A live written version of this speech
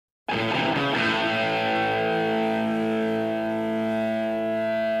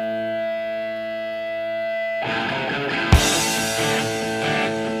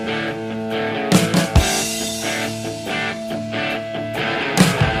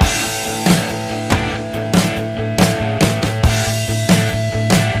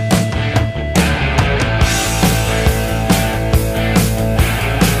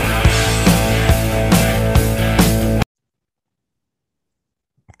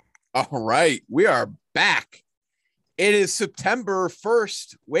All right, we are back. It is September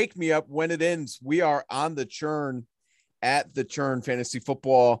 1st. Wake me up when it ends. We are on the churn at the Churn Fantasy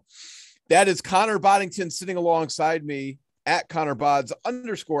Football. That is Connor Boddington sitting alongside me at Connor Bods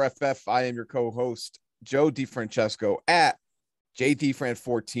 _FF. I am your co-host, Joe DiFrancesco at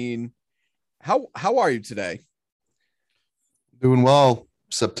JDFran14. How are you today? Doing well.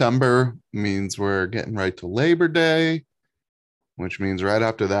 September means we're getting right to Labor Day, which means right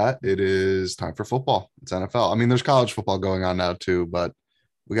after that, it is time for football. It's NFL. I mean, there's college football going on now too, but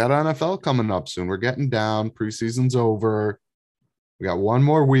we got NFL coming up soon. We're getting down. Preseason's over. We got one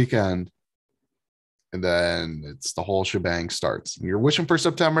more weekend, and then it's the whole shebang starts. You're wishing for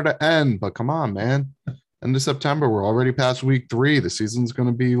September to end, but come on, man. End of September, we're already past week 3. The season's going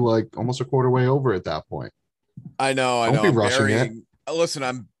to be like almost a quarter way over at that point. I know. Don't be I'm rushing it. burying. Listen,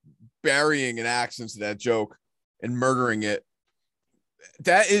 I'm burying an accent to that joke and murdering it.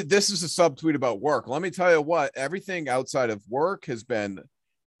 This is a subtweet about work. Let me tell you what, everything outside of work has been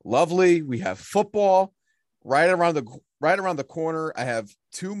lovely. We have football right around the corner. I have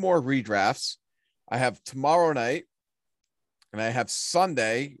 2 more redrafts. I have tomorrow night and I have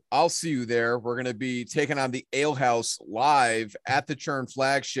Sunday. I'll see you there. We're going to be taking on the Ale House live at the Churn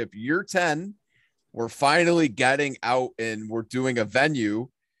flagship year 10. We're finally getting out and we're doing a venue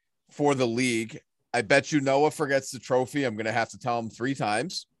for the league. I bet you Noah forgets the trophy. I'm going to have to tell him 3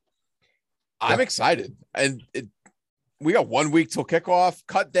 times. I'm excited. And we got 1 week till kickoff.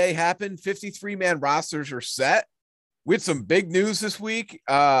 Cut day happened. 53-man rosters are set. We had some big news this week.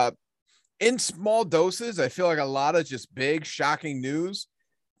 In small doses, I feel like a lot of just big, shocking news.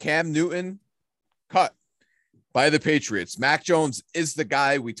 Cam Newton cut by the Patriots. Mac Jones is the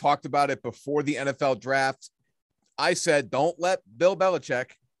guy. We talked about it before the NFL draft. I said, don't let Bill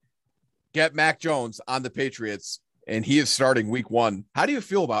Belichick get Mac Jones on the Patriots, and he is starting week 1. How do you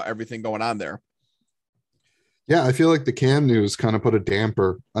feel about everything going on there? Yeah, I feel like the Cam news kind of put a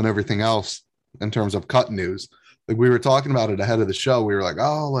damper on everything else in terms of cut news. Like we were talking about it ahead of the show. We were like,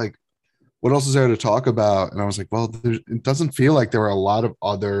 oh, like what else is there to talk about? And I was like, well, it doesn't feel like there were a lot of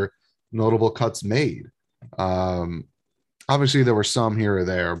other notable cuts made. Obviously there were some here or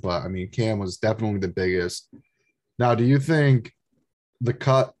there, but I mean, Cam was definitely the biggest. Now, do you think the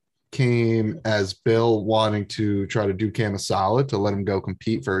cut came as Bill wanting to try to do Cam a solid to let him go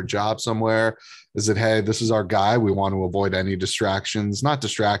compete for a job somewhere? Is it, hey, this is our guy, we want to avoid any distractions, not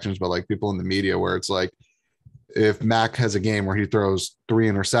distractions, but like people in the media where it's like, if Mac has a game where he throws 3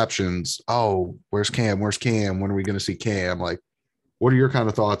 interceptions, oh, where's Cam? Where's Cam? When are we going to see Cam? Like, what are your kind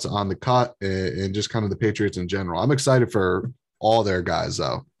of thoughts on the cut and just kind of the Patriots in general? I'm excited for all their guys,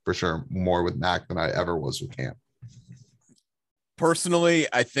 though, for sure, more with Mac than I ever was with Cam. Personally,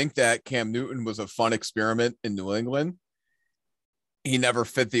 I think that Cam Newton was a fun experiment in New England. He never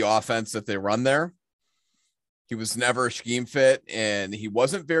fit the offense that they run there. He was never a scheme fit, and he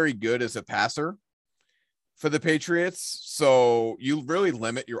wasn't very good as a passer for the Patriots. So you really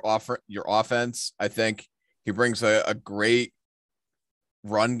limit your offense. I think he brings a great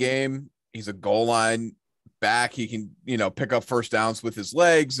run game. He's a goal line back. He can, pick up first downs with his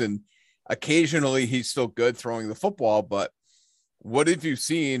legs, and occasionally he's still good throwing the football. But what have you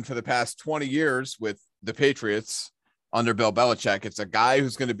seen for the past 20 years with the Patriots under Bill Belichick? It's a guy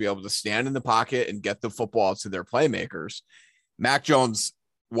who's going to be able to stand in the pocket and get the football to their playmakers. Mac Jones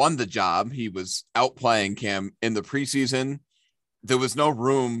won the job. He was outplaying Cam in the preseason. There was no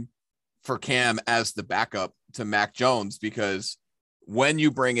room for Cam as the backup to Mac Jones, because when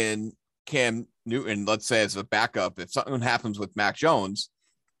you bring in Cam Newton, let's say as a backup, if something happens with Mac Jones,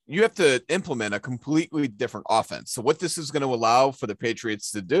 you have to implement a completely different offense. So what this is going to allow for the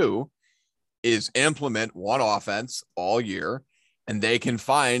Patriots to do is implement one offense all year, and they can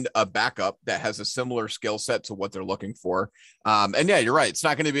find a backup that has a similar skill set to what they're looking for. And yeah, you're right. It's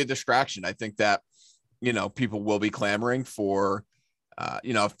not going to be a distraction. I think that, people will be clamoring for,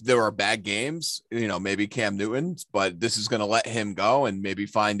 if there are bad games, maybe Cam Newton's, but this is going to let him go and maybe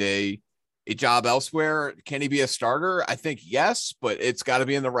find a job elsewhere. Can he be a starter? I think yes, but it's got to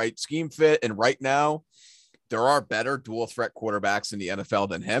be in the right scheme fit. And right now there are better dual threat quarterbacks in the NFL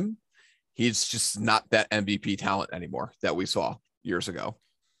than him. He's just not that MVP talent anymore that we saw years ago.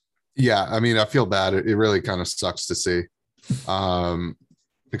 Yeah, I mean, I feel bad. It really kind of sucks to see,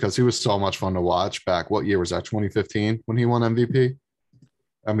 because he was so much fun to watch back. What year was that? 2015 when he won MVP.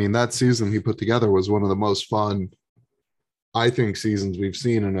 I mean, that season he put together was one of the most fun, I think, seasons we've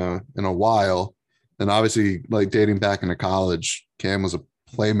seen in a while. And obviously, like dating back into college, Cam was a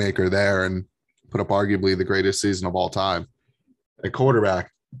playmaker there and put up arguably the greatest season of all time at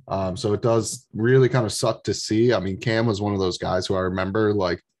quarterback. So it does really kind of suck to see. I mean, Cam was one of those guys who I remember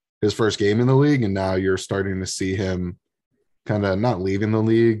like his first game in the league, and now you're starting to see him kind of not leaving the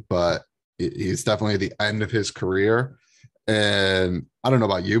league, but he's definitely at the end of his career. And I don't know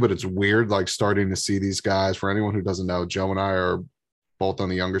about you, but it's weird, like starting to see these guys. For anyone who doesn't know, Joe and I are both on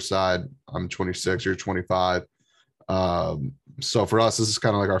the younger side. I'm 26, you're 25. So for us, this is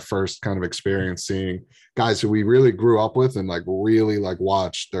kind of like our first kind of experience seeing guys who we really grew up with and like really like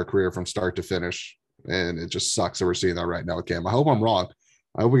watched their career from start to finish. And it just sucks that we're seeing that right now with Cam. I hope I'm wrong.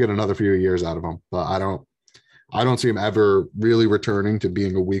 I hope we get another few years out of him, but I don't see him ever really returning to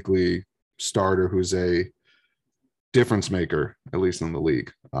being a weekly starter who's a difference maker, at least in the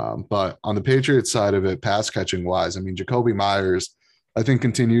league. But on the Patriots side of it, pass catching wise, I mean, Jacoby Myers, I think,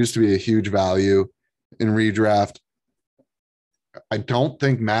 continues to be a huge value in redraft. I don't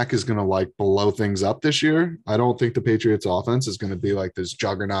think Mac is going to like blow things up this year. I don't think the Patriots offense is going to be like this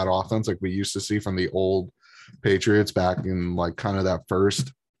juggernaut offense like we used to see from the old Patriots back in like kind of that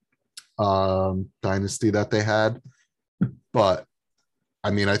first dynasty that they had. But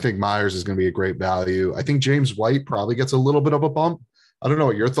I mean, I think Myers is going to be a great value. I think James White probably gets a little bit of a bump. I don't know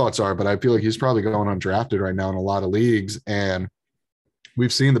what your thoughts are, but I feel like he's probably going undrafted right now in a lot of leagues. And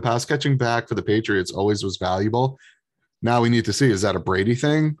we've seen the pass catching back for the Patriots always was valuable. Now we need to see, is that a Brady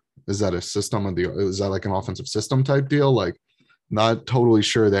thing? Is that a system of is that like an offensive system type deal? Like, not totally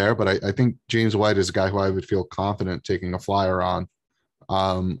sure there, but I think James White is a guy who I would feel confident taking a flyer on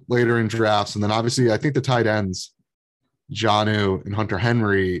later in drafts. And then obviously I think the tight ends, Jonnu and Hunter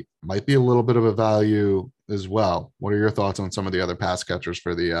Henry, might be a little bit of a value as well. What are your thoughts on some of the other pass catchers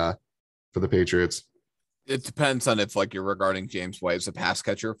for the Patriots? It depends on if like you're regarding James White as a pass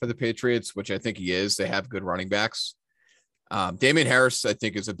catcher for the Patriots, which I think he is. They have good running backs. Damian Harris, I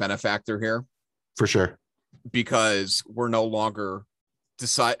think, is a benefactor here for sure, because we're no longer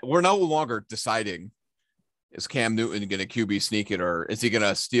deciding, is Cam Newton going to QB sneak it, or is he going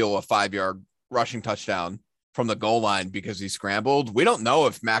to steal a 5-yard rushing touchdown from the goal line because he scrambled? We don't know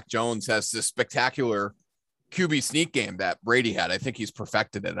if Mac Jones has this spectacular QB sneak game that Brady had. I think he's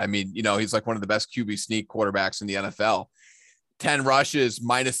perfected it. I mean, he's like one of the best QB sneak quarterbacks in the NFL. 10 rushes,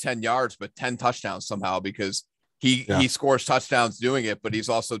 minus 10 yards, but 10 touchdowns somehow, because he scores touchdowns doing it, but he's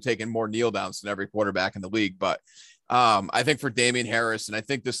also taken more kneel downs than every quarterback in the league. But I think for Damian Harris, and I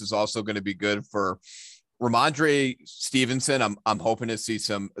think this is also going to be good for Ramondre Stevenson. I'm hoping to see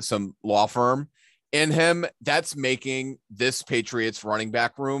some law firm in him. That's making this Patriots running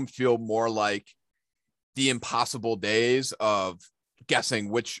back room feel more like the impossible days of guessing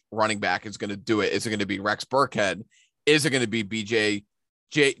which running back is going to do it. Is it going to be Rex Burkhead? Is it going to be GE?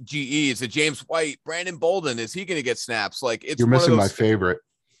 Is it James White? Brandon Bolden? Is he going to get snaps? Like, it's you're missing my favorite.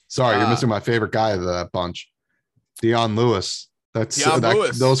 Sorry, you're missing my favorite guy of that bunch, Dion Lewis.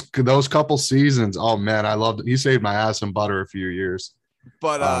 Lewis. Those couple seasons. Oh man, I loved it. He saved my ass and butter a few years.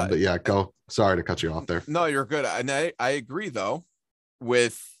 But yeah, go. Sorry to cut you off there. No, you're good. And I agree though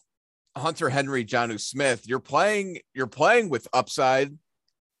with Hunter Henry, Jonnu Smith. You're playing with upside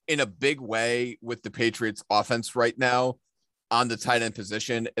in a big way with the Patriots offense right now on the tight end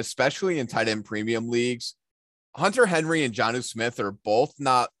position, especially in tight end premium leagues. Hunter Henry and Jonnu Smith are both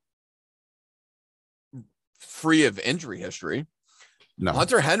not free of injury history. No.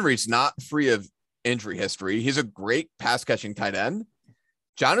 Hunter Henry's not free of injury history. He's a great pass catching tight end.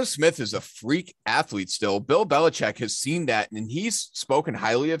 Jonnu Smith is a freak athlete still. Bill Belichick has seen that, and he's spoken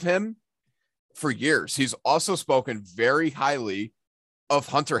highly of him for years. He's also spoken very highly of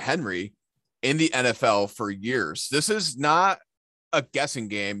Hunter Henry in the NFL for years. This is not a guessing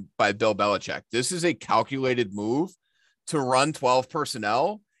game by Bill Belichick. This is a calculated move to run 12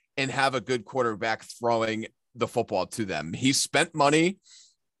 personnel and have a good quarterback throwing the football to them. He spent money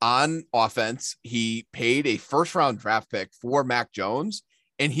on offense. He paid a first-round draft pick for Mac Jones,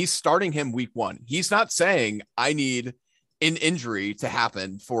 and he's starting him week 1. He's not saying, I need an injury to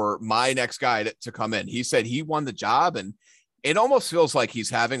happen for my next guy to come in. He said he won the job, and it almost feels like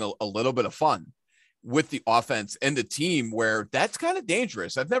he's having a little bit of fun with the offense and the team, where that's kind of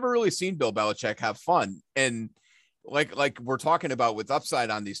dangerous. I've never really seen Bill Belichick have fun. And like we're talking about with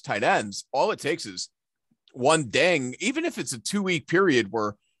upside on these tight ends, all it takes is one ding, even if it's a 2-week period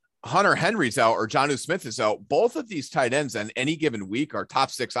where Hunter Henry's out or Jonnu Smith is out. Both of these tight ends on any given week are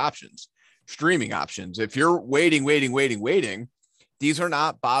top 6 options, streaming options. If you're waiting, these are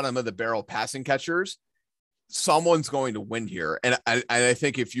not bottom of the barrel passing catchers. Someone's going to win here. And I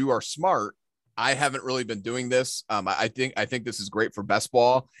think if you are smart, I haven't really been doing this. I think this is great for best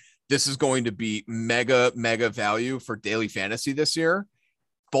ball. This is going to be mega value for daily fantasy this year.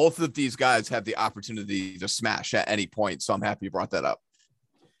 Both of these guys have the opportunity to smash at any point. So I'm happy you brought that up.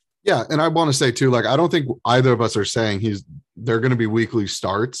 Yeah. And I want to say too, like, I don't think either of us are saying they're going to be weekly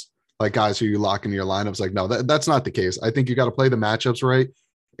starts. like guys who you lock into your lineups. Like, no, that's not the case. I think you got to play the matchups right.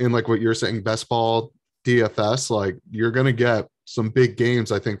 And like what you're saying, best ball, DFS, like you're going to get some big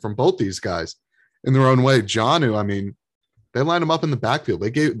games, I think, from both these guys in their own way. Jonnu, I mean, they lined him up in the backfield.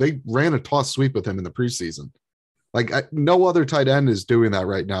 They ran a toss sweep with him in the preseason. Like no other tight end is doing that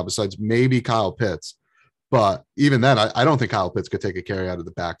right now besides maybe Kyle Pitts. But even then, I don't think Kyle Pitts could take a carry out of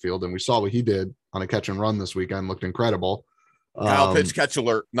the backfield. And we saw what he did on a catch and run this weekend. Looked incredible. Kyle Pitts catch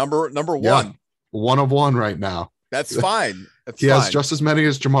alert. Number yeah, one. 1 of 1 right now. That's fine. He has just as many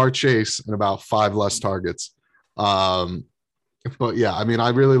as Jamar Chase and about 5 less targets. But yeah, I mean, I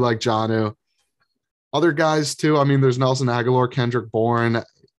really like Jonnu. Other guys too. I mean, there's Nelson Aguilar, Kendrick Bourne.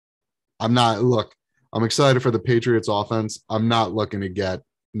 I'm excited for the Patriots offense. I'm not looking to get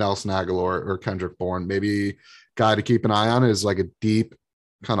Nelson Aguilar or Kendrick Bourne. Maybe guy to keep an eye on is like a deep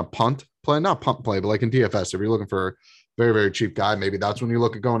kind of punt play, not punt play, but like in DFS. If you're looking for a very, very cheap guy, maybe that's when you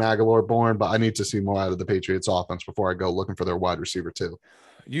look at going Aguilar, Bourne. But I need to see more out of the Patriots offense before I go looking for their wide receiver too.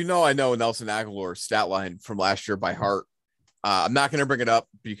 I know Nelson Aguilar's stat line from last year by heart. I'm not going to bring it up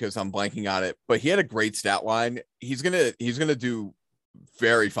because I'm blanking on it, but he had a great stat line. He's going to do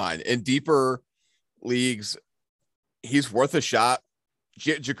very fine in deeper leagues. He's worth a shot.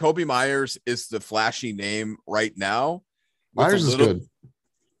 Jacoby Myers is the flashy name right now. Myers is good.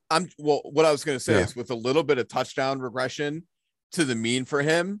 What I was going to say is with a little bit of touchdown regression to the mean for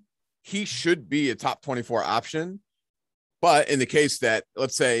him, he should be a top 24 option. But in the case that,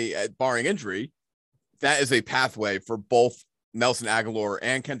 let's say, barring injury, that is a pathway for both Nelson Aguilar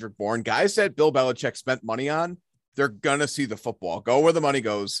and Kendrick Bourne, guys that Bill Belichick spent money on. They're going to see the football go where the money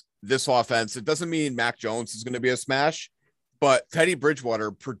goes. This offense, it doesn't mean Mac Jones is going to be a smash, but Teddy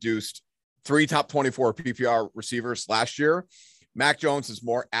Bridgewater produced 3 top 24 PPR receivers last year. Mac Jones is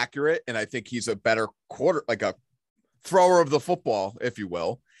more accurate, and I think he's a better like a thrower of the football, if you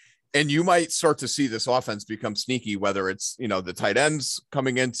will. And you might start to see this offense become sneaky, whether it's, the tight ends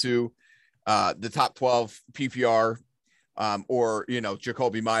coming into the top 12 PPR or,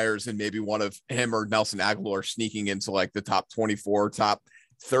 Jacoby Myers and maybe one of him or Nelson Aguilar sneaking into like the top 24, top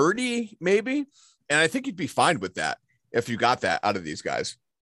 30, maybe. And I think you'd be fine with that if you got that out of these guys.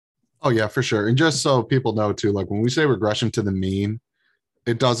 Oh yeah, for sure. And just so people know too, like when we say regression to the mean,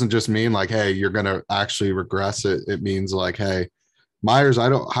 it doesn't just mean like, hey, you're going to actually regress it. It means like, hey, Myers, I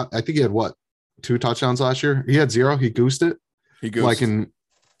think he had 2 touchdowns last year. He had 0. He goosed it.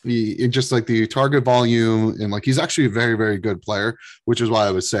 It just like the target volume and like, he's actually a very, very good player, which is why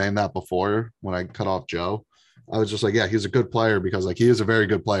I was saying that before when I cut off Joe. I was just like, yeah, he's a good player because like he is a very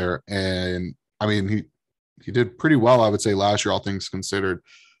good player. And I mean, he did pretty well, I would say, last year, all things considered,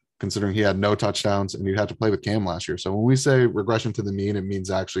 considering he had no touchdowns and you had to play with Cam last year. So when we say regression to the mean, it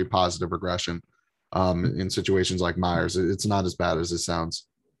means actually positive regression in situations like Myers. It's not as bad as it sounds.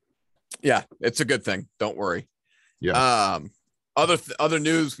 Yeah, it's a good thing. Don't worry. Yeah. Other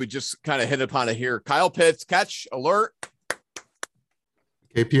news, we just kind of hit upon it here. Kyle Pitts catch alert.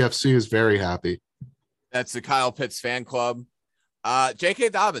 KPFC is very happy. That's the Kyle Pitts fan club. J.K.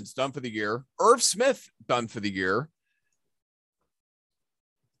 Dobbins done for the year. Irv Smith done for the year.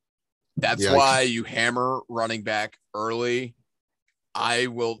 That's why you hammer running back early. I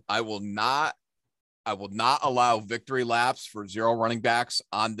will not allow victory laps for 0 running backs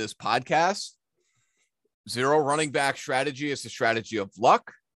on this podcast. 0 running back strategy is the strategy of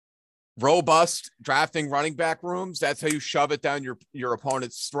luck. Robust drafting running back rooms. That's how you shove it down your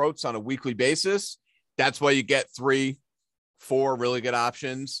opponent's throats on a weekly basis. That's why you get 3, 4 really good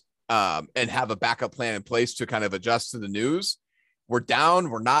options and have a backup plan in place to kind of adjust to the news. We're down.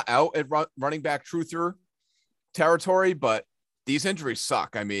 We're not out at running back truther territory, but these injuries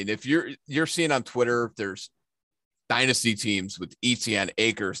suck. I mean, if you're seeing on Twitter, there's dynasty teams with Etienne,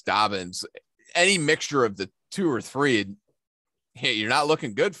 Akers, Dobbins, any mixture of the 2 or 3. Hey, you're not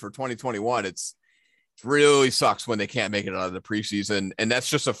looking good for 2021. It really sucks when they can't make it out of the preseason. And that's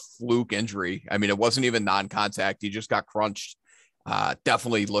just a fluke injury. I mean, it wasn't even non-contact. He just got crunched.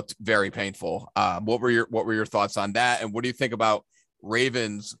 Definitely looked very painful. What were your thoughts on that? And what do you think about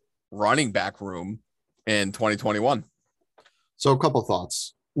Ravens running back room in 2021? So a couple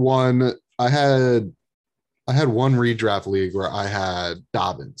thoughts. One, I had one redraft league where I had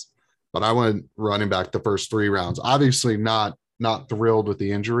Dobbins, but I went running back the first 3 rounds. Obviously not thrilled with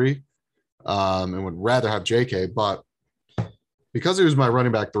the injury and would rather have JK, but because he was my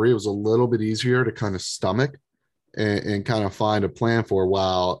running back 3, it was a little bit easier to kind of stomach and kind of find a plan for.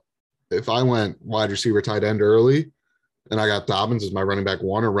 While if I went wide receiver tight end early and I got Dobbins as my running back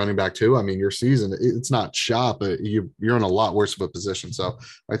 1 or running back 2, I mean, your season, it's not shot, but you're in a lot worse of a position. So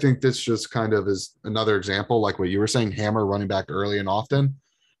I think this just kind of is another example, like what you were saying, hammer running back early and often.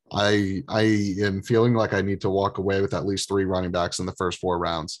 I am feeling like I need to walk away with at least 3 running backs in the first 4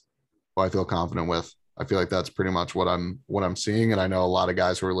 rounds, who I feel confident with. I feel like that's pretty much what I'm seeing. And I know a lot of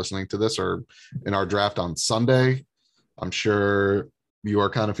guys who are listening to this are in our draft on Sunday. I'm sure you are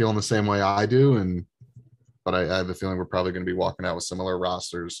kind of feeling the same way I do. But I have a feeling we're probably going to be walking out with similar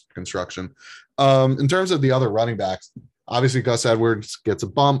rosters construction. In terms of the other running backs, obviously Gus Edwards gets a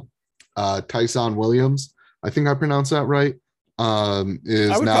bump. Tyson Williams, I think I pronounced that right, I is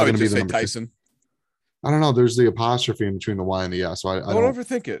would now probably going to be just the say number 2. Tyson. I don't know. There's the apostrophe in between the Y and the S. So I Don't don't.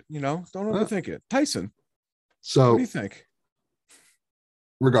 overthink it. Don't overthink it. Tyson. What do you So think?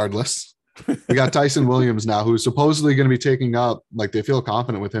 regardless, we got Tyson Williams now, who's supposedly going to be taking up, like they feel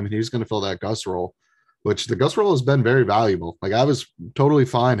confident with him, and he's going to fill that Gus role, which the Gus role has been very valuable. Like I was totally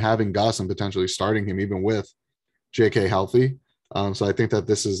fine having Gus and potentially starting him even with JK healthy. So I think that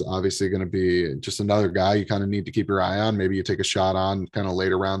this is obviously going to be just another guy you kind of need to keep your eye on. Maybe you take a shot on kind of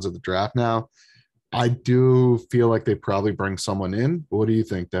later rounds of the draft now. I do feel like they probably bring someone in. What do you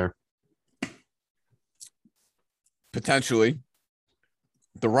think there? Potentially.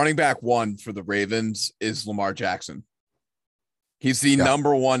 The running back 1 for the Ravens is Lamar Jackson. He's the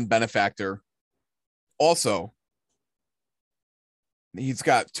number 1 benefactor. Also, he's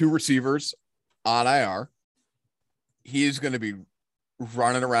got 2 receivers on IR. He's going to be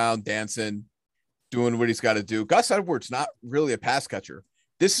running around, dancing, doing what he's got to do. Gus Edwards, not really a pass catcher.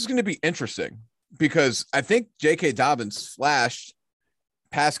 This is going to be interesting because I think J.K. Dobbins flashed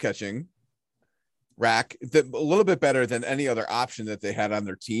pass catching rack a little bit better than any other option that they had on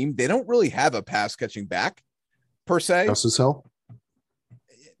their team. They don't really have a pass catching back per se. Justice Hill?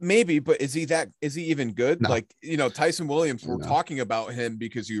 Maybe, but is he even good? No. Like, Tyson Williams, we're talking about him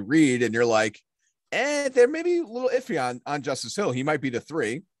because you read and you're like, they're maybe a little iffy on Justice Hill. He might be the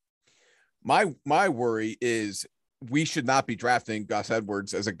 3. My worry is we should not be drafting Gus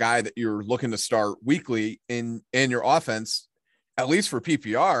Edwards as a guy that you're looking to start weekly in your offense, at least for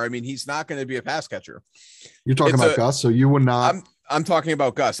PPR. I mean, he's not going to be a pass catcher. You're talking about Gus, so you would not. I'm talking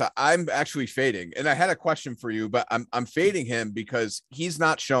about Gus. I'm actually fading, and I had a question for you, but I'm fading him because he's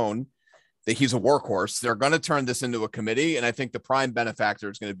not shown that he's a workhorse. They're going to turn this into a committee, and I think the prime benefactor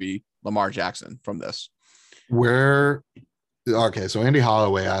is going to be Lamar Jackson from this. Okay, so Andy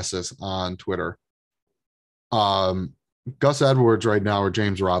Holloway asked this on Twitter. Gus Edwards right now or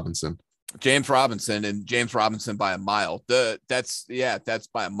James Robinson? James Robinson by a mile. That's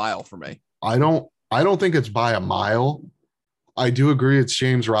by a mile for me. I don't think it's by a mile. I do agree it's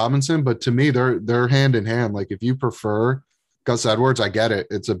James Robinson, but to me, they're hand in hand. Like if you prefer Gus Edwards, I get it.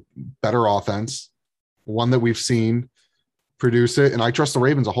 It's a better offense, one that we've seen produce it. And I trust the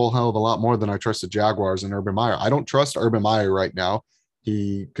Ravens a whole hell of a lot more than I trust the Jaguars and Urban Meyer. I don't trust Urban Meyer right now.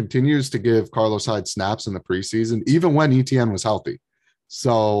 He continues to give Carlos Hyde snaps in the preseason, even when ETN was healthy.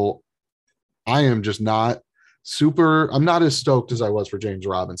 So I am just not I'm not as stoked as I was for James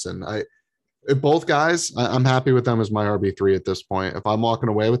Robinson. Both guys, I'm happy with them as my RB3 at this point. If I'm walking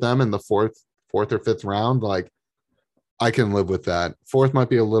away with them in the fourth or fifth round, like I can live with that. 4th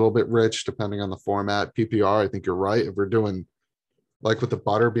might be a little bit rich depending on the format. PPR, I think you're right. If we're doing like with the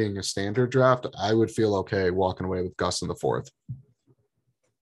butter being a standard draft, I would feel okay walking away with Gus in the 4th.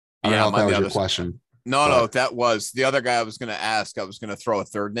 I don't know if that was your question. No, that was the other guy I was going to ask. I was going to throw a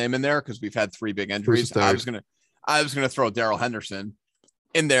 3rd name in there because we've had 3 big injuries. I was going to throw Darrell Henderson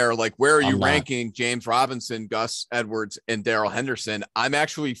in there. Like, where are you ranking James Robinson, Gus Edwards, and Darrell Henderson? I'm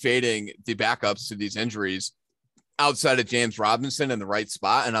actually fading the backups to these injuries outside of James Robinson in the right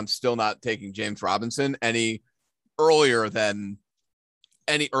spot. And I'm still not taking James Robinson any earlier than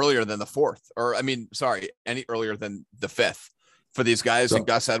the 4th, or any earlier than the 5th for these guys. And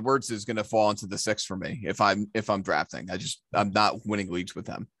Gus Edwards is going to fall into the 6th for me. If I'm drafting, I'm not winning leagues with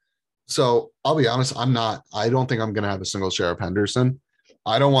them. So I'll be honest. I don't think I'm going to have a single share of Henderson.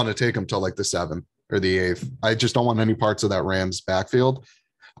 I don't want to take him till like the 7th or the 8th. I just don't want any parts of that Rams backfield.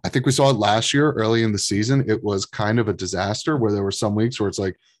 I think we saw it last year, early in the season. It was kind of a disaster where there were some weeks where it's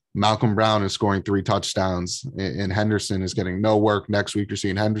like Malcolm Brown is scoring 3 touchdowns and Henderson is getting no work. Next week, you're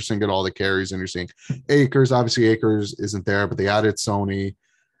seeing Henderson get all the carries and you're seeing Akers. Obviously, Akers isn't there, but they added Sony.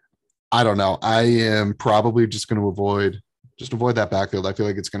 I don't know. I am probably just going to avoid that backfield. I feel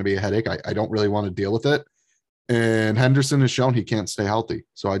like it's going to be a headache. I don't really want to deal with it. And Henderson has shown he can't stay healthy.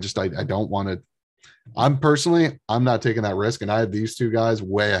 So I don't want to. I'm not taking that risk. And I have these 2 guys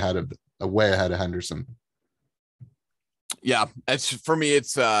way ahead of Henderson. Yeah, for me.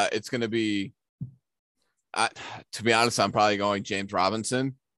 It's going to be, to be honest, I'm probably going James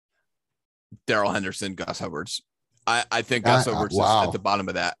Robinson, Darrell Henderson, Gus Edwards. I think Gus Edwards is at the bottom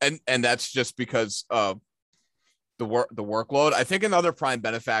of that. And that's just because of the workload. I think another prime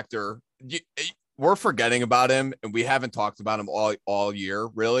benefactor, we're forgetting about him, and we haven't talked about him all year,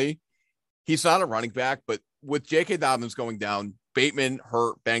 really. He's not a running back, but with J.K. Dobbins going down, Bateman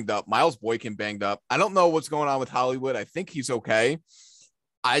hurt, banged up, Miles Boykin banged up. I don't know what's going on with Hollywood. I think he's okay.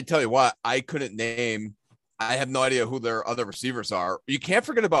 I tell you what, I couldn't name. I have no idea who their other receivers are. You can't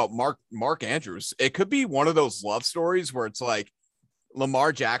forget about Mark Andrews. It could be one of those love stories where it's like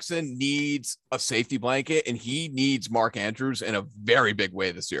Lamar Jackson needs a safety blanket, and he needs Mark Andrews in a very big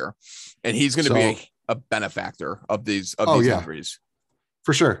way this year. And he's going to be a benefactor of these injuries.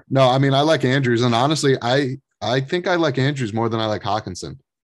 For sure. No, I mean, I like Andrews, and honestly, I think I like Andrews more than I like Hawkinson.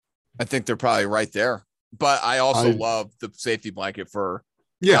 I think they're probably right there, but I also love the safety blanket for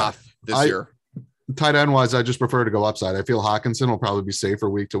this year. Tight end wise, I just prefer to go upside. I feel Hawkinson will probably be safer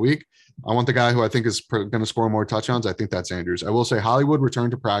week to week. I want the guy who I think is going to score more touchdowns. I think that's Andrews. I will say Hollywood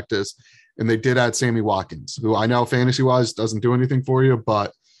returned to practice, and they did add Sammy Watkins, who I know fantasy wise doesn't do anything for you,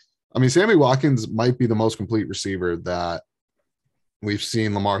 but I mean, Sammy Watkins might be the most complete receiver that we've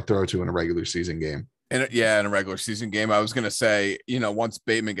seen Lamar throw to in a regular season game. And in a regular season game, I was going to say, once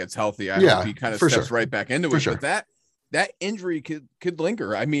Bateman gets healthy, I hope he kind of steps right back into it. But that injury could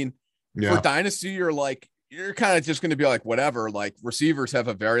linger. I mean, for Dynasty, you're kind of just going to be like, whatever, like receivers have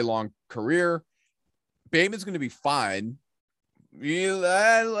a very long career. Bateman's going to be fine. You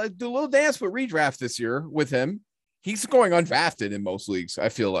do a little dance with redraft this year with him. He's going undrafted in most leagues, I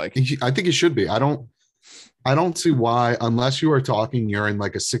feel like. I think he should be. I don't see why, unless you are talking, you're in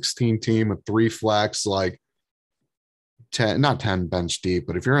like a 16 team with 3 flex, like 10, not 10 bench deep,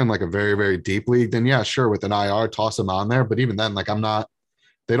 but if you're in like a very, very deep league, then yeah, sure. With an IR, toss him on there. But even then, like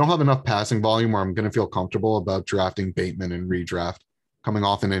they don't have enough passing volume where I'm going to feel comfortable about drafting Bateman in redraft coming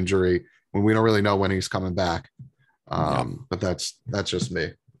off an injury when we don't really know when he's coming back. But that's just me.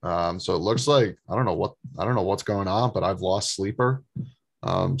 So it looks like, I don't know what's going on, but I've lost Sleeper.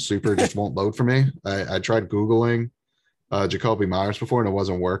 Sleeper just won't load for me. I tried Googling Jacoby Myers before and it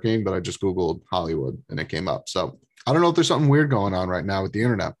wasn't working, but I just Googled Hollywood and it came up. So I don't know if there's something weird going on right now with the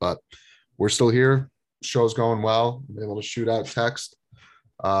internet, but we're still here. Show's going well. I'm able to shoot out text.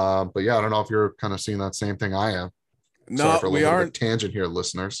 But yeah, I don't know if you're kind of seeing that same thing I am. No, we aren't. Tangent here,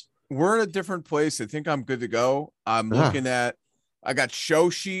 listeners. We're in a different place. I think I'm good to go. I'm looking at, I got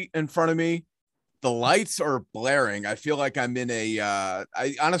show sheet in front of me. The lights are blaring. I feel like I'm in I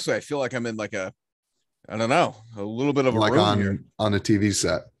feel like I'm in like a little bit of a like room here. On a TV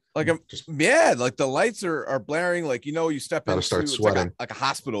set. Like like the lights are blaring. Like, you step into like a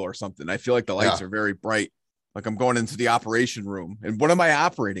hospital or something. I feel like the lights are very bright. Like I'm going into the operation room. And what am I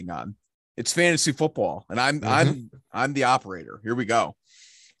operating on? It's fantasy football. And I'm the operator. Here we go.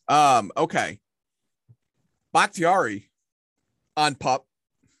 Okay. Bakhtiari on PUP.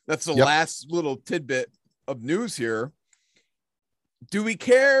 That's the last little tidbit of news here. Do we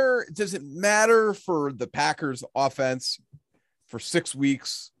care? Does it matter for the Packers offense for 6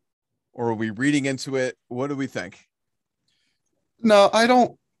 weeks? Or are we reading into it? What do we think? No, I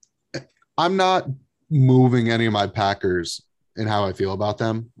don't. I'm not moving any of my Packers in how I feel about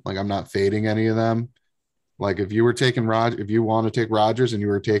them. Like I'm not fading any of them. Like if you want to take Rodgers and you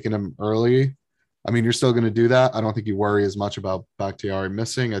were taking him early, I mean, you're still going to do that. I don't think you worry as much about Bakhtiari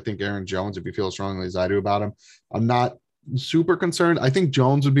missing. I think Aaron Jones, if you feel as strongly as I do about him, I'm not super concerned. I think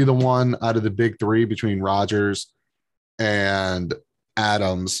Jones would be the one out of the big 3 between Rodgers and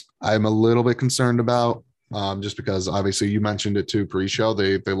Adams I'm a little bit concerned about, just because obviously you mentioned it too pre-show.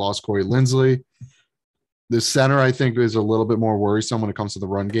 They lost Corey Linsley. The center, I think, is a little bit more worrisome when it comes to the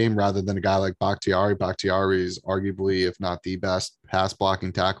run game rather than a guy like Bakhtiari. Bakhtiari is arguably, if not the best pass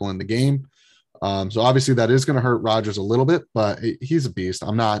blocking tackle in the game. So obviously that is going to hurt Rodgers a little bit, but he's a beast.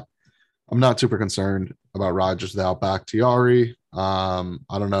 I'm not super concerned about Rodgers without Bakhtiari. I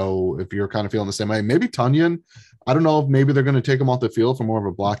don't know if you're kind of feeling the same way. Maybe Tunyon. I don't know if maybe they're going to take him off the field for more of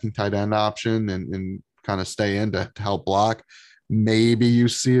a blocking tight end option and kind of stay in to help block. Maybe you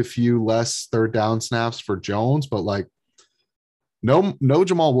see a few less third down snaps for Jones, but like no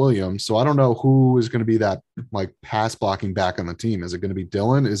Jamal Williams. So I don't know who is going to be that like pass blocking back on the team. Is it going to be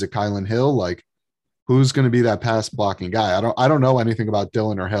Dylan? Is it Kylan Hill? Like who's going to be that pass blocking guy? I don't know anything about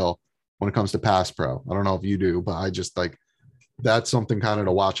Dylan or Hill when it comes to pass pro. I don't know if you do, but I just like, that's something kind of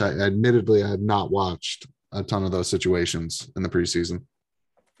to watch. I admittedly, I had not watched a ton of those situations in the preseason.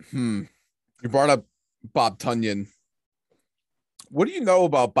 You brought up Bob Tunyon. What do you know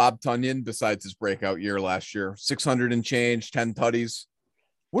about Bob Tunyon besides his breakout year last year? 600 and change, 10 tutties.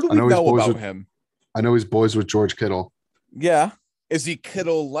 What do we know about him? I know he's boys with George Kittle. Yeah. Is he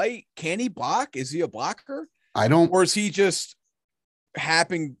Kittle light? Can he block? Is he a blocker? Or is he just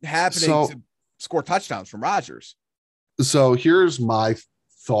happening to score touchdowns from Rodgers? So here's my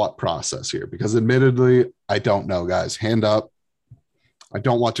thought process here, because admittedly, I don't know, guys. Hand up. I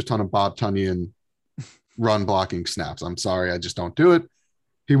don't watch a ton of Bob Tunyon run blocking snaps. I'm sorry. I just don't do it.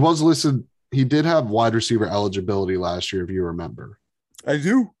 He was listed. He did have wide receiver eligibility last year, if you remember. I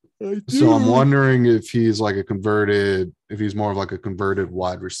do. So I'm wondering if he's like if he's more of like a converted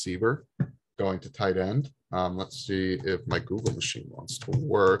wide receiver going to tight end. Let's see if my Google machine wants to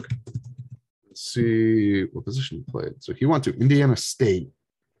work. Let's see what position he played. So he went to Indiana State.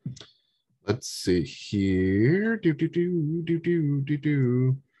 Let's see here.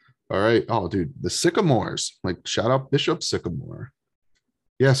 All right. Oh, dude, the Sycamores. Like, shout out Bishop Sycamore.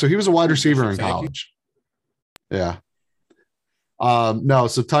 Yeah, so he was a wide receiver in college. Yeah. No,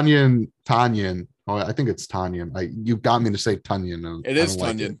 so Tunyon. Oh, I think it's Tunyon. You got me to say Tunyon. It is Tunyon.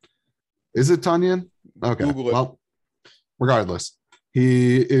 Like it. Is it Tunyon? Okay. Google it. Well, regardless,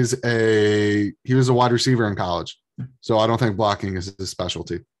 he was a wide receiver in college. So I don't think blocking is his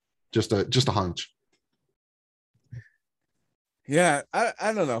specialty. Just a hunch. Yeah,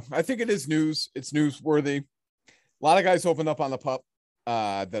 I don't know. I think it is news. It's newsworthy. A lot of guys opened up on the pup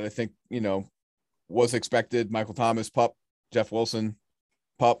that I think, was expected. Michael Thomas, pup. Jeff Wilson,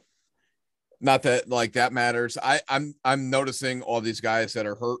 pup. Not that like that matters. I'm noticing all these guys that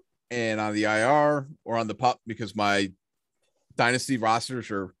are hurt and on the IR or on the pup because my dynasty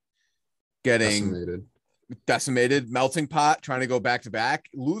rosters are getting decimated. Melting pot, trying to go back to back,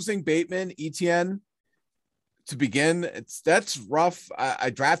 losing Bateman, Etienne to begin. That's rough. I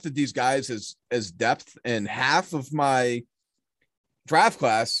drafted these guys as depth, and half of my draft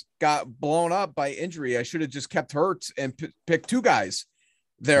class got blown up by injury. I should have just kept Hurts and picked two guys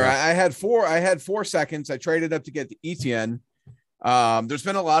there. Yeah. I had 4 seconds. I traded up to get the Etienne. There's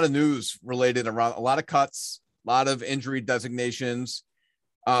been a lot of news related around a lot of cuts, a lot of injury designations.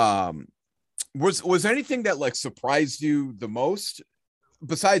 Was anything that like surprised you the most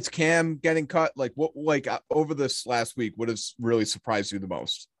besides Cam getting cut? Like what, like over this last week, what has really surprised you the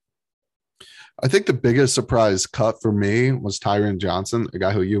most? I think the biggest surprise cut for me was Tyron Johnson, a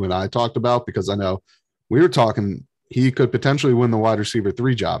guy who you and I talked about, because I know we were talking, he could potentially win the wide receiver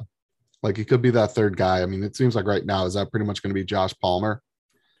 3 job. Like he could be that third guy. I mean, it seems like right now, is that pretty much going to be Josh Palmer?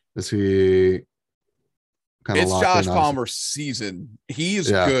 Is he kind of? It's Josh Palmer's season. He is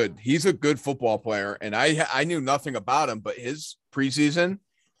good. He's a good football player. And I knew nothing about him, but his preseason,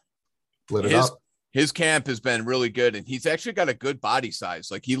 his camp has been really good. And he's actually got a good body size.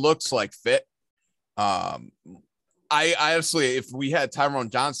 Like he looks like fit. I honestly, if we had Tyrone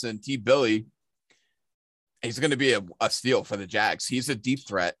Johnson, T. Billy, he's going to be a steal for the Jags. He's a deep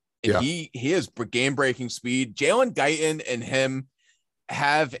threat. And he has game-breaking speed. Jalen Guyton and him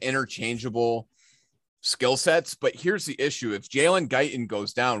have interchangeable skill sets, but here's the issue. If Jalen Guyton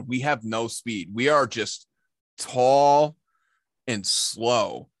goes down, we have no speed. We are just tall and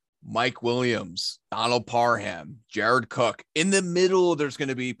slow. Mike Williams, Donald Parham, Jared Cook. In the middle, there's going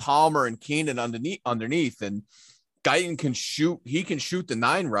to be Palmer and Keenan underneath, and Guyton can shoot. He can shoot the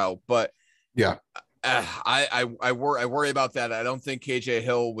 9 route, but I worry about that. I don't think KJ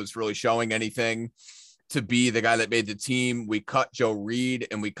Hill was really showing anything to be the guy that made the team. We cut Joe Reed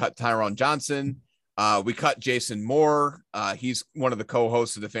and we cut Tyrone Johnson. We cut Jason Moore. He's one of the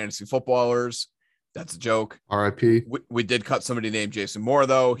co-hosts of the Fantasy Footballers. That's a joke. RIP. We did cut somebody named Jason Moore,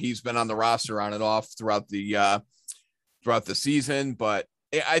 though. He's been on the roster on and off throughout the season, but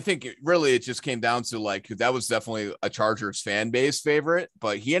I think it just came down to like that was definitely a Chargers fan base favorite,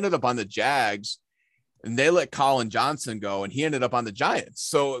 but he ended up on the Jags. And they let Colin Johnson go, and he ended up on the Giants.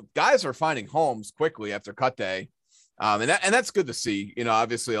 So guys are finding homes quickly after cut day. And that's good to see.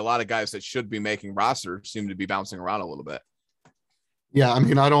 Obviously a lot of guys that should be making rosters seem to be bouncing around a little bit. Yeah. I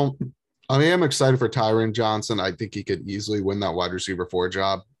mean, I am excited for Tyron Johnson. I think he could easily win that wide receiver 4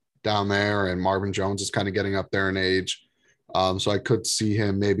 job down there. And Marvin Jones is kind of getting up there in age. So I could see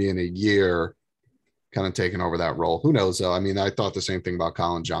him maybe in a year kind of taking over that role. Who knows though? I mean, I thought the same thing about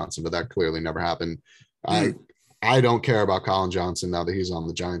Colin Johnson, but that clearly never happened. I don't care about Colin Johnson now that he's on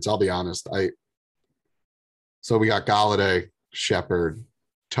the Giants. I'll be honest. So we got Golladay, Shepard,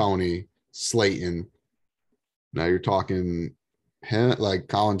 Tony, Slayton. Now you're talking like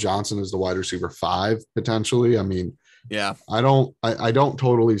Colin Johnson is the wide receiver 5 potentially. I mean, yeah, I don't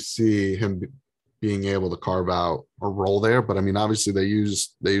totally see him being able to carve out a role there, but I mean, obviously they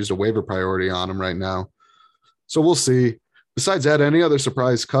used a waiver priority on him right now. So we'll see. Besides that, any other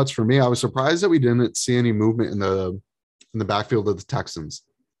surprise cuts for me? I was surprised that we didn't see any movement in the backfield of the Texans.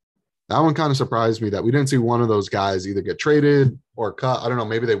 That one kind of surprised me that we didn't see one of those guys either get traded or cut. I don't know.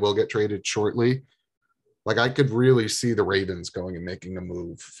 Maybe they will get traded shortly. Like I could really see the Ravens going and making a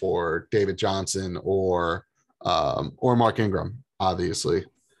move for David Johnson or or Mark Ingram, obviously.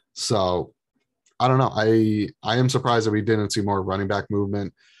 So I don't know. I am surprised that we didn't see more running back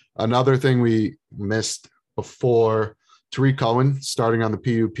movement. Another thing we missed before, Tariq Cohen starting on the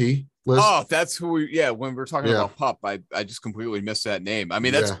PUP list. Oh, that's who when we're talking about PUP, I just completely missed that name. I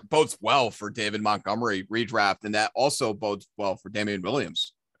mean, that's bodes well for David Montgomery redraft, and that also bodes well for Damian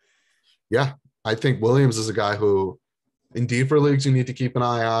Williams. Yeah, I think Williams is a guy who in deeper leagues you need to keep an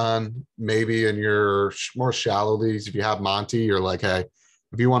eye on. Maybe in your more shallow leagues, if you have Monty, you're like, hey,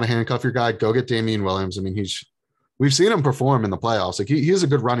 if you want to handcuff your guy, go get Damian Williams. I mean, we've seen him perform in the playoffs. Like he is a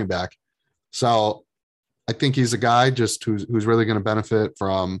good running back. So I think he's a guy just who's really going to benefit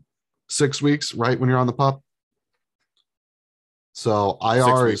from 6 weeks, right? When you're on the PUP. So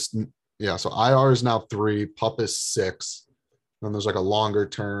IR is now 3, PUP is 6. Then there's like a longer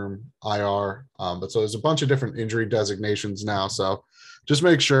term IR. But so there's a bunch of different injury designations now. So just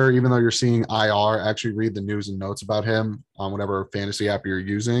make sure, even though you're seeing IR, actually read the news and notes about him on whatever fantasy app you're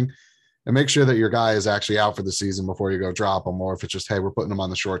using, and make sure that your guy is actually out for the season before you go drop him. Or if it's just, hey, we're putting him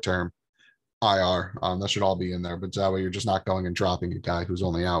on the short term IR, that should all be in there. But that way you're just not going and dropping a guy who's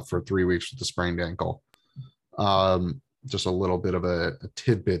only out for 3 weeks with a sprained ankle. Just a little bit of a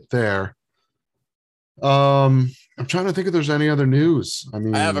tidbit there. I'm trying to think if there's any other news. I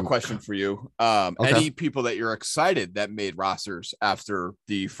mean, I have a question for you. Any people that you're excited that made rosters after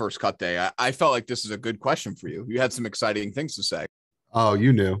the first cut day? I felt like this is a good question for you. You had some exciting things to say. Oh,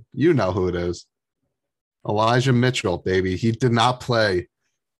 you know who it is. Elijah Mitchell, baby. He did not play.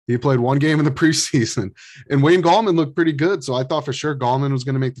 He played 1 game in the preseason, and Wayne Gallman looked pretty good. So I thought for sure Gallman was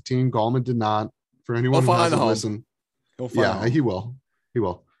going to make the team. Gallman did not. For anyone who hasn't listened, he will. He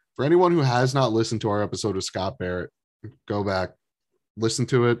will. For anyone who has not listened to our episode of Scott Barrett, go back, listen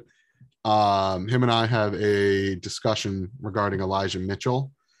to it. Him and I have a discussion regarding Elijah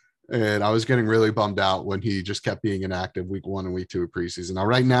Mitchell, and I was getting really bummed out when he just kept being inactive week 1 and week 2 of preseason. Now,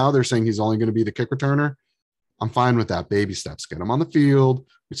 right now, they're saying he's only going to be the kick returner. I'm fine with that. Baby steps. Get him on the field.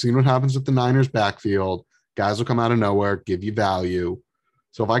 We've seen what happens with the Niners backfield. Guys will come out of nowhere, give you value.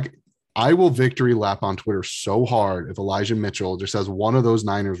 So if I will victory lap on Twitter so hard if Elijah Mitchell just has one of those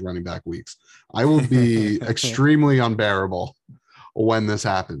Niners running back weeks. I will be extremely unbearable when this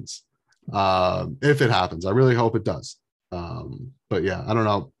happens. If it happens, I really hope it does. But yeah, I don't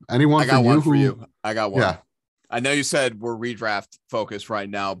know. Anyone? I got one for you. I got one. Yeah. I know you said we're redraft focused right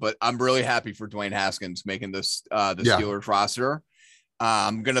now, but I'm really happy for Dwayne Haskins making this the Steelers roster.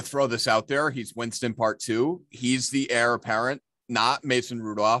 I'm going to throw this out there. He's Winston Part 2. He's the heir apparent, not Mason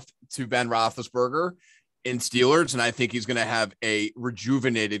Rudolph, to Ben Roethlisberger in Steelers. And I think he's going to have a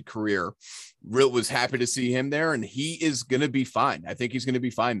rejuvenated career. Was happy to see him there, and he is going to be fine. I think he's going to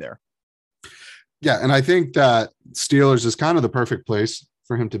be fine there. Yeah. And I think that Steelers is kind of the perfect place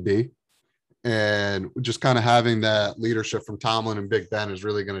for him to be. And just kind of having that leadership from Tomlin and Big Ben is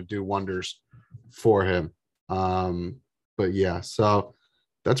really going to do wonders for him. But yeah, so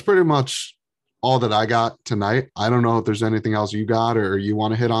that's pretty much all that I got tonight. I don't know if there's anything else you got or you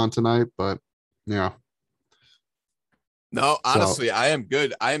want to hit on tonight, but yeah. No, honestly, I am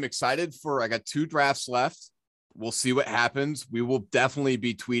good. I am excited I got 2 drafts left. We'll see what happens. We will definitely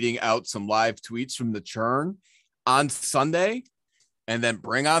be tweeting out some live tweets from the churn on Sunday. And then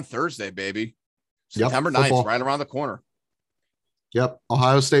bring on Thursday, baby. September 9th, right around the corner. Yep.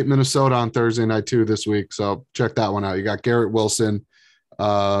 Ohio State, Minnesota on Thursday night too this week. So check that one out. You got Garrett Wilson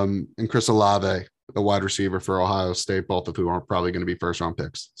and Chris Olave, the wide receiver for Ohio State, both of whom are probably going to be first-round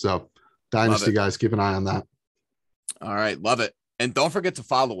picks. So Dynasty guys, keep an eye on that. All right. Love it. And don't forget to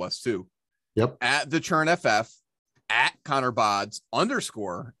follow us too. Yep. At the Churn FF, at Connor Bods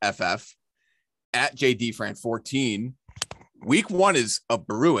 _FF, at JDFran14. Week 1 is a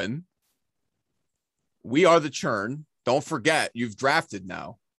Bruin. We are the Churn. Don't forget, you've drafted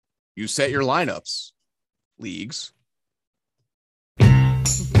now. You set your lineups, leagues.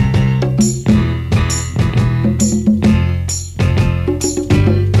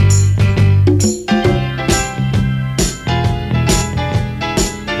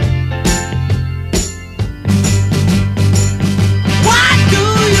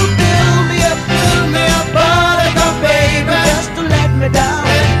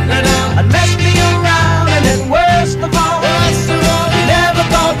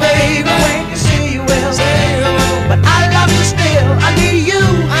 I need